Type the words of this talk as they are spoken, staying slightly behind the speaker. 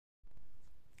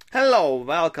Hello,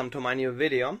 welcome to my new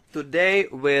video. Today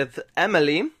with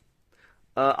Amélie.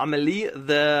 Amélie,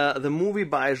 the movie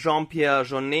by Jean-Pierre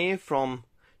Jeunet from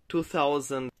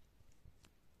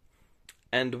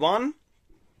 2001.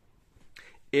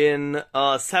 In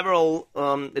several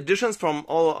editions from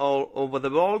all over the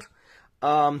world.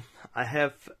 I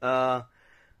have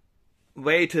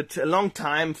waited a long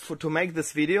time to make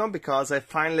this video because I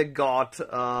finally got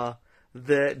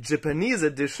the Japanese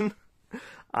edition.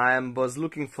 I was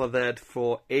looking for that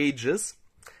for ages.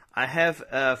 I have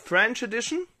a French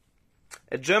edition,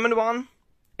 a German one,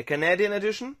 a Canadian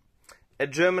edition, a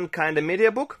German kinda media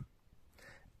book,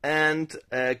 and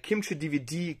a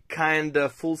Kimchidvd kinda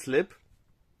FullSlip.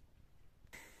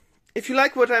 If you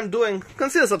like what I'm doing,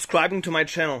 consider subscribing to my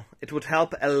channel. It would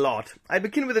help a lot. I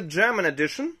begin with the German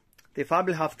edition, Die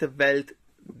fabelhafte Welt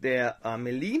der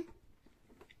Amélie.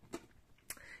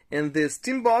 In this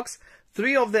tin box,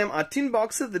 3 of them are tin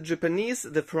boxes, the Japanese,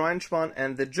 the French one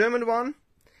and the German one.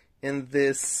 In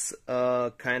this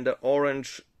kinda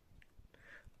orange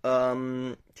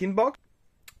tin box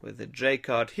with the J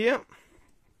card here.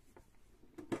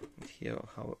 And here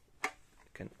how you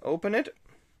can open it.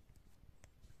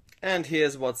 And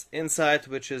here's what's inside,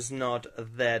 which is not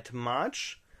that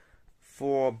much.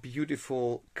 4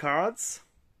 beautiful cards,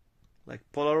 like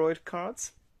Polaroid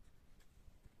cards.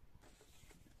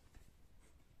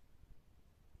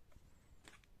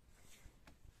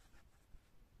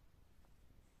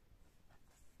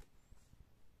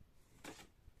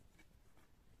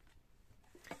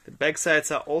 The back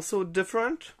sides are also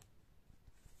different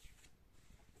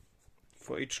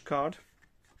for each card.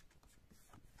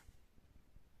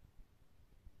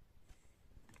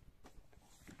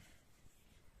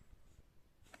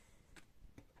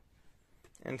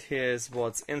 And here's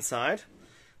what's inside.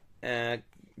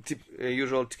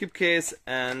 Usual tip case,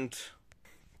 and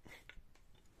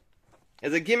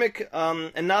as a gimmick,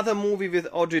 another movie with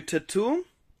Audrey Tautou,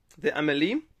 the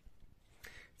Amélie.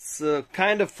 It's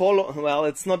kind of well,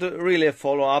 it's not really a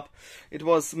follow-up. It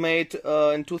was made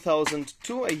in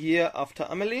 2002, a year after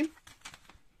Amélie,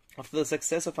 after the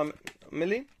success of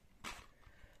Amélie.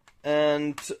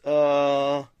 And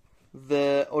the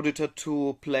Audrey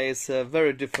Tautou plays a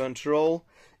very different role.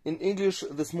 In English,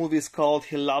 this movie is called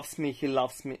He Loves Me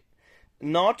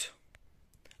Not.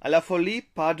 À la folie,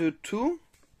 pas du tout,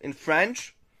 in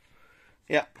French.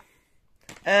 Yeah.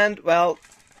 And, well,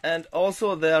 and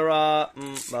also there are,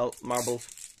 well, marbles.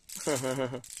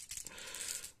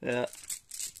 Yeah.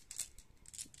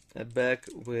 A bag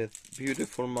with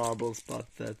beautiful marbles, but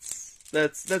that's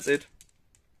it.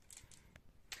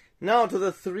 Now to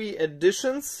the 3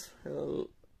 editions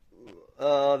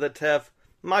that have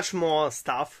much more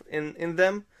stuff in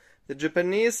them. The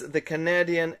Japanese, the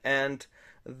Canadian, and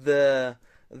the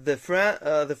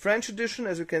French edition.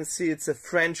 As you can see, it's a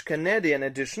French-Canadian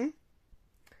edition.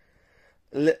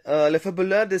 Le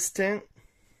fabuleux destin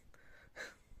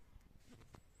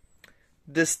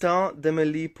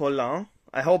d'Amélie Poulain.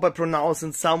 I hope I pronounce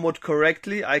it somewhat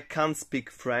correctly. I can't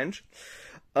speak French.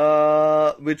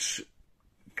 Which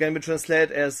can be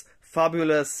translated as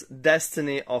Fabulous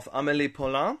Destiny of Amélie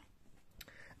Poulain.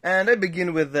 And I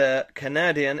begin with the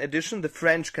Canadian edition, the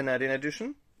French-Canadian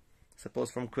edition,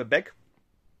 suppose from Quebec,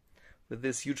 with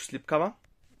this huge slipcover.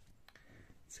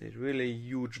 It's a really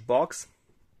huge box.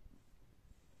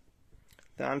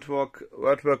 The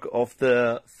artwork of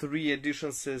the 3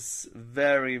 editions is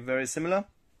very, very similar.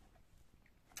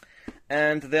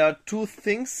 And there are 2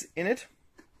 things in it.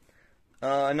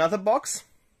 Another box,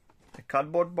 a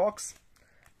cardboard box,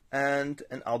 and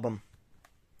an album,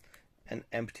 an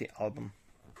empty album.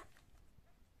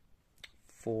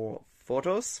 4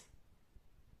 photos.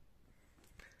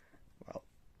 Well,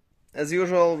 as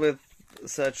usual with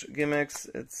such gimmicks,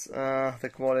 it's the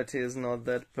quality is not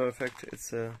that perfect.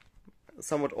 It's a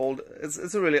somewhat old.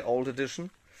 It's a really old edition,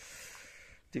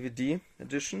 DVD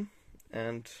edition,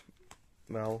 and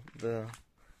well, the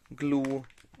glue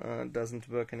doesn't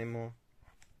work anymore,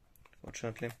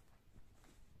 fortunately.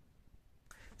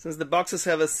 Since the boxes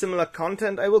have a similar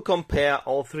content, I will compare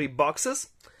all 3 boxes.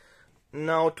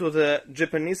 Now to the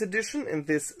Japanese edition in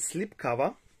this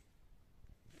slipcover.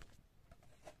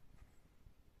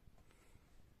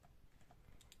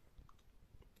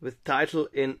 With title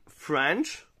in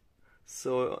French.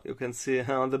 So you can see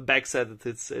on the back side that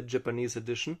it's a Japanese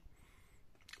edition.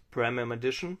 Premium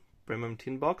edition, premium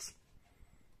tin box.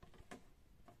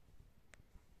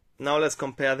 Now let's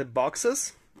compare the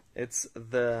boxes. It's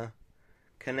the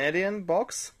Canadian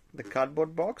box, the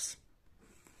cardboard box.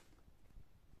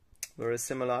 Very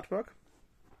similar artwork.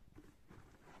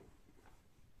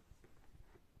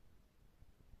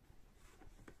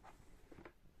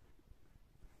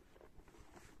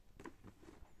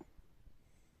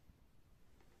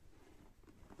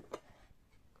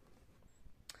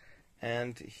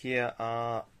 And here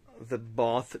are the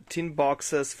both tin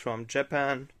boxes from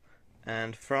Japan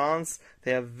and France.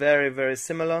 They are very, very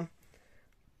similar,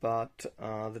 but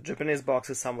the Japanese box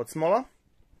is somewhat smaller.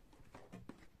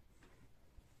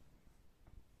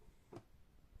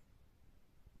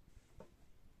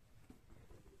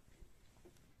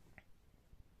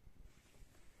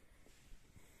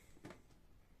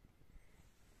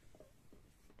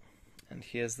 And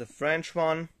here's the French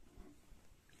one.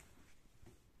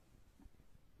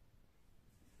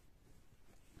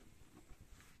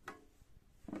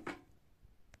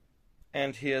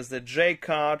 And here's the J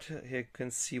card. Here you can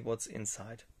see what's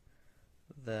inside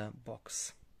the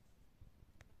box.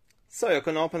 So you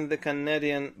can open the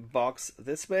Canadian box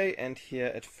this way, and here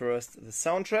at first the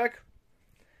soundtrack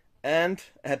and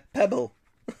a pebble.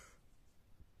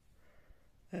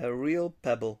 A real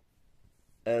pebble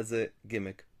as a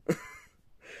gimmick.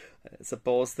 I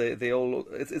suppose they all look,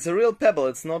 it's a real pebble.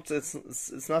 It's not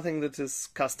it's nothing that is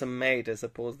custom made. I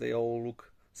suppose they all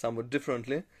look somewhat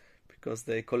differently, because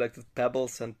they collected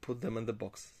pebbles and put them in the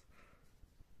box.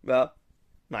 Well,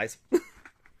 nice.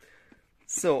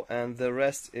 So, and the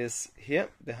rest is here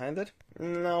behind it.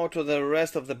 Now to the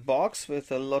rest of the box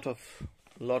with a lot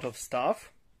of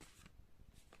stuff.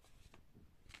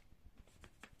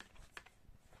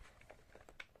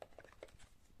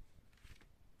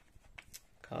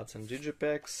 Cards and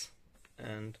digipacks,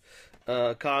 and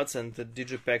cards and the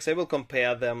digipacks. I will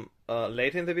compare them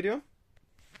later in the video.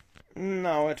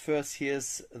 Now at first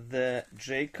here's the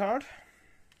J card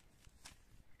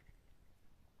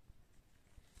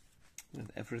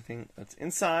with everything that's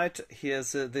inside.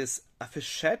 Here's this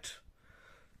affichette,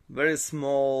 very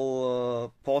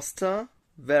small poster,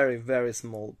 very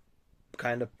small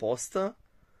kind of poster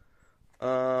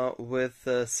with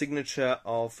the signature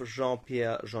of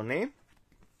Jean-Pierre Jeunet.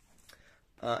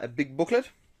 A big booklet.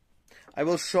 I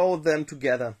will show them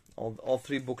together, all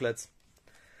three booklets.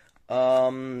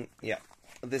 Yeah,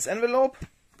 this envelope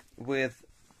with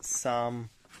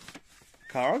some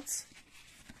cards,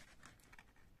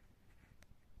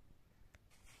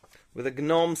 with a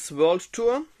Gnome's World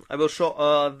Tour. I will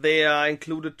show, they are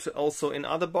included also in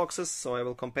other boxes, so I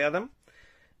will compare them.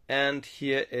 And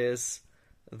here is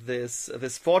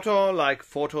this photo, like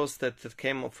photos that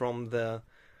came from the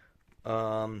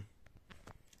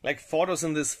like photos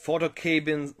in these photo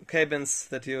cabins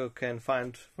that you can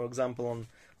find, for example, on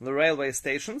the railway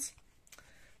stations.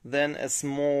 Then a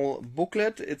small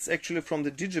booklet. It's actually from the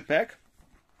digipack,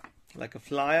 like a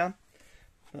flyer,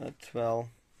 but well,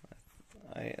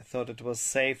 I thought it was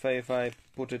safer if I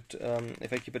put it,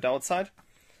 if I keep it outside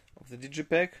of the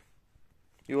digipack.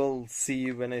 You will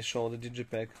see when I show the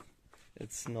digipack.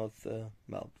 It's not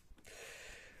well,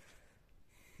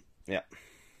 yeah.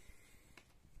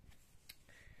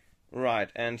 Right,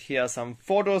 and here are some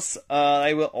photos.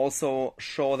 I will also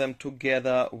show them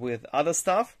together with other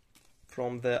stuff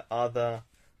from the other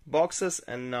boxes.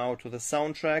 And now to the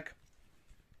soundtrack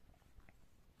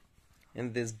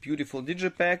in this beautiful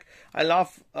digipack. I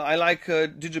like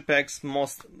digipacks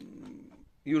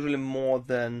usually more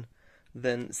than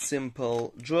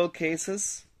simple jewel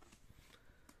cases.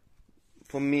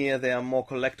 For me, they are more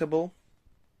collectible.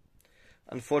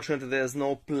 Unfortunately, there's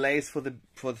no place for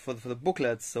the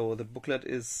booklet, so the booklet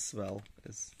is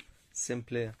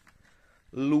simply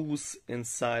loose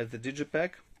inside the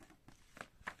digipack.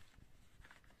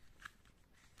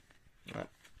 Right.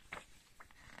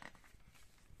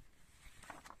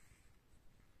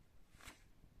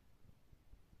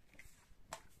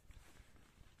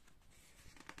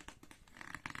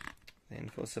 The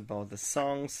info's about the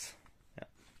songs.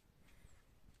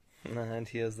 Yeah. And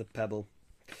here's the pebble.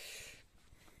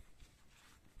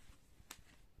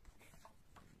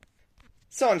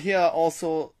 So, and here are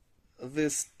also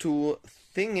these two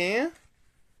thingy.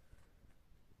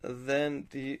 Then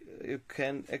you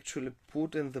can actually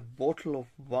put in the bottle of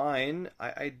wine.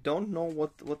 I don't know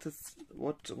what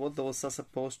those are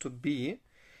supposed to be.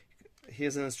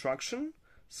 Here's an instruction,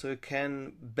 so you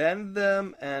can bend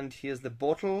them, and here's the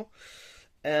bottle.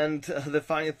 And the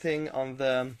funny thing on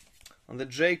the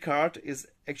J card is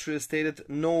actually stated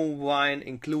no wine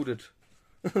included.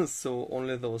 So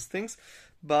only those things.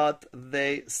 But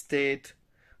they state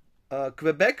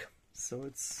Quebec, so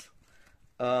it's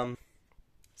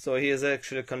so he has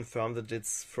actually confirmed that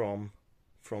it's from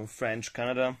French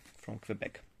Canada, from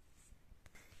Quebec.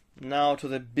 Now to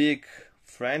the big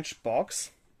French box.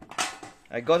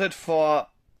 I got it for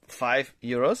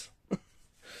 €5.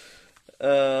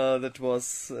 That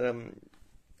was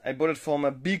I bought it from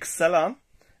a big seller,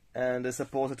 and I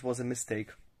suppose it was a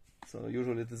mistake. So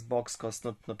usually this box costs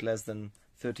not less than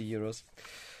 €30.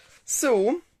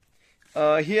 So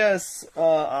Here's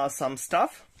some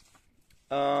stuff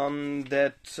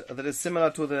that is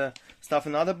similar to the stuff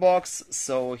in other box.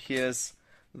 So here's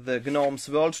the Gnomes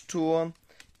World Tour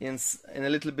in a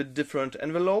little bit different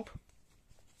envelope.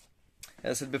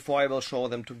 As I said before, I will show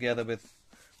them together with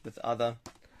other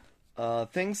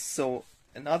things. So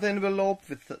another envelope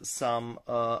with some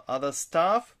other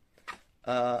stuff,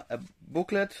 a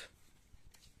booklet,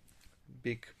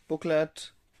 big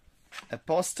booklet, a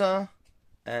poster,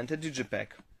 and a digipack.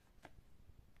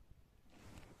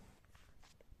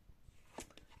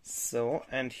 So,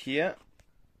 and here,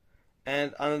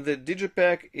 and under the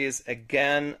digipack is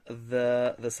again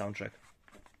the soundtrack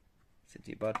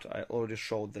CD, but I already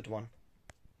showed that one.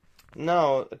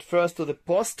 Now, at first to the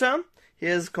poster.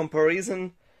 Here's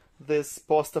comparison. This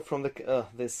poster from the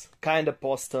this kind of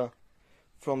poster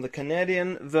from the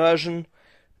Canadian version.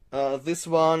 This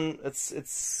one,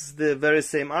 it's the very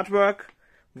same artwork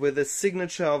with the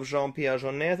signature of Jean-Pierre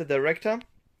Jeunet, the director.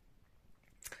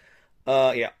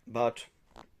 Yeah, but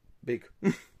big.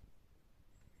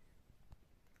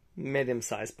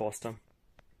 Medium-sized poster.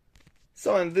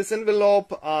 So in this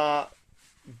envelope are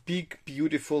big,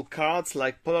 beautiful cards,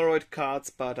 like Polaroid cards,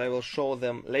 but I will show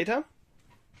them later.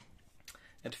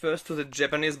 At first to the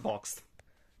Japanese box.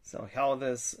 So how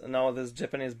this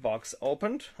Japanese box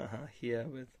opened, here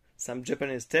with some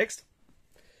Japanese text,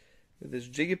 with this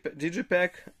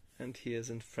digipack, and here's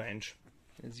in French,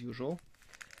 as usual.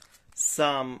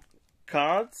 Some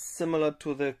cards, similar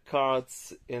to the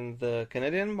cards in the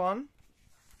Canadian one.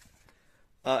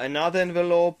 Another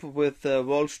envelope with the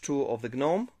World Tour of the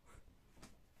Gnome.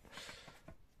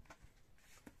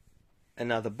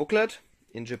 Another booklet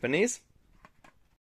in Japanese.